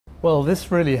Well,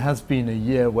 this really has been a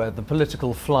year where the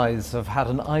political flies have had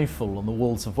an eyeful on the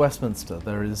walls of Westminster.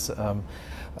 There is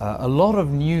a lot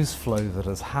of news flow that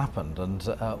has happened, and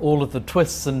all of the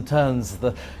twists and turns,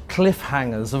 the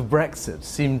cliffhangers of Brexit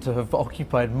seem to have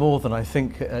occupied more than I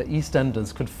think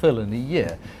EastEnders could fill in a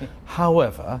year.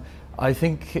 However, I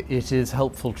think it is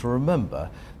helpful to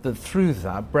remember that through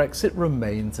that, Brexit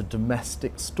remains a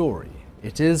domestic story.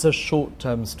 It is a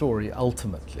short-term story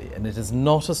ultimately, and it is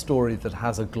not a story that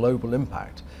has a global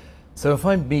impact. So if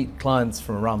I meet clients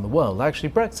from around the world, actually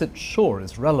Brexit sure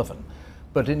is relevant,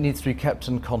 but it needs to be kept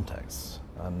in context.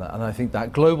 And I think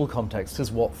that global context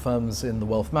is what firms in the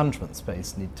wealth management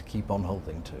space need to keep on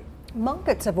holding to.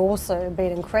 Markets have also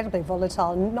been incredibly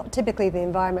volatile, not typically the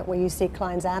environment where you see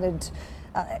clients added.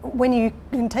 When you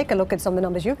can take a look at some of the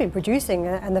numbers you've been producing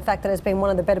and the fact that it's been one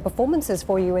of the better performances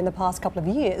for you in the past couple of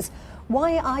years,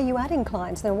 why are you adding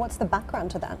clients? Now, what's the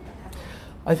background to that?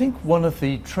 I think one of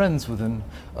the trends within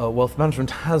wealth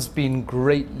management has been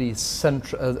greatly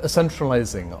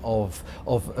centralizing of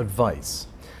advice,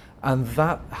 and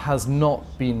that has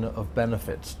not been of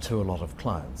benefit to a lot of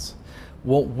clients.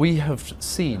 What we have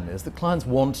seen is that clients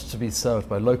want to be served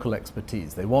by local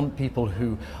expertise. They want people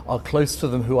who are close to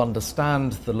them, who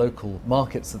understand the local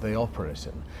markets that they operate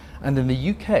in. And in the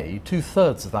UK,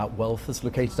 2/3 of that wealth is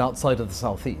located outside of the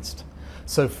southeast.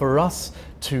 So for us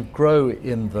to grow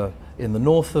in the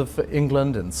north of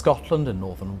England, in Scotland, in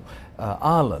Northern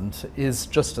Ireland, is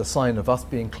just a sign of us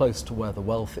being close to where the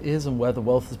wealth is and where the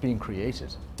wealth is being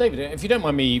created. David, if you don't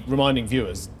mind me reminding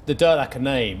viewers, the Durlacher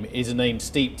name is a name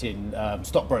steeped in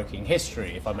stockbroking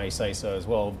history, if I may say so as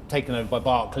well, taken over by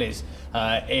Barclays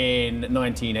in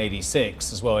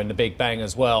 1986 as well, in the Big Bang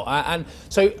as well. And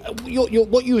so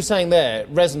what you were saying there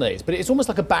resonates, but it's almost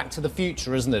like a back to the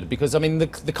future, isn't it? Because I mean, the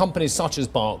companies such as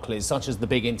Barclays, such as the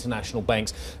big international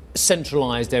banks,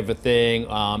 centralized everything,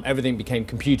 everything became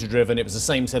computer driven, it was the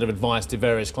same set of advice to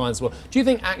various clients as well. Do you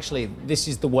think actually this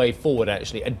is the way forward,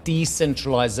 actually, a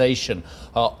decentralization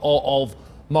of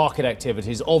market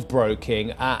activities, of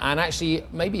broking, and actually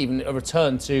maybe even a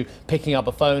return to picking up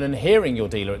a phone and hearing your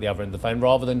dealer at the other end of the phone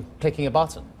rather than clicking a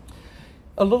button?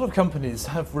 A lot of companies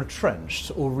have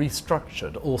retrenched or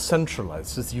restructured or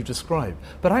centralized, as you describe.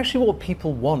 But actually what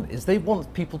people want is they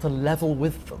want people to level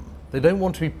with them. They don't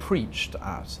want to be preached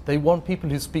at. They want people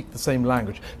who speak the same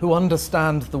language, who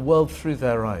understand the world through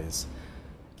their eyes.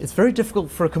 It's very difficult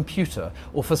for a computer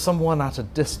or for someone at a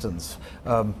distance,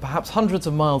 perhaps hundreds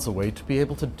of miles away, to be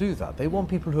able to do that. They want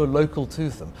people who are local to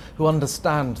them, who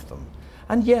understand them.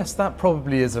 And yes, that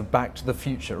probably is a back to the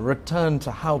future, a return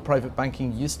to how private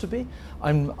banking used to be.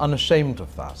 I'm unashamed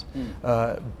of that.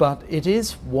 But it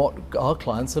is what our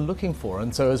clients are looking for.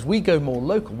 And so as we go more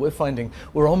local, we're finding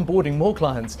we're onboarding more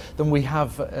clients than we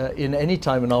have in any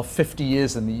time in our 50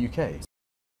 years in the UK.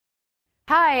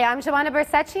 Hi, I'm Joanna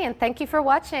Bersecci, and thank you for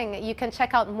watching. You can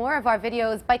check out more of our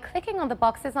videos by clicking on the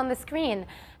boxes on the screen.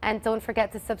 And don't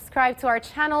forget to subscribe to our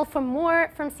channel for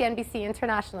more from CNBC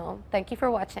International. Thank you for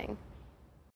watching.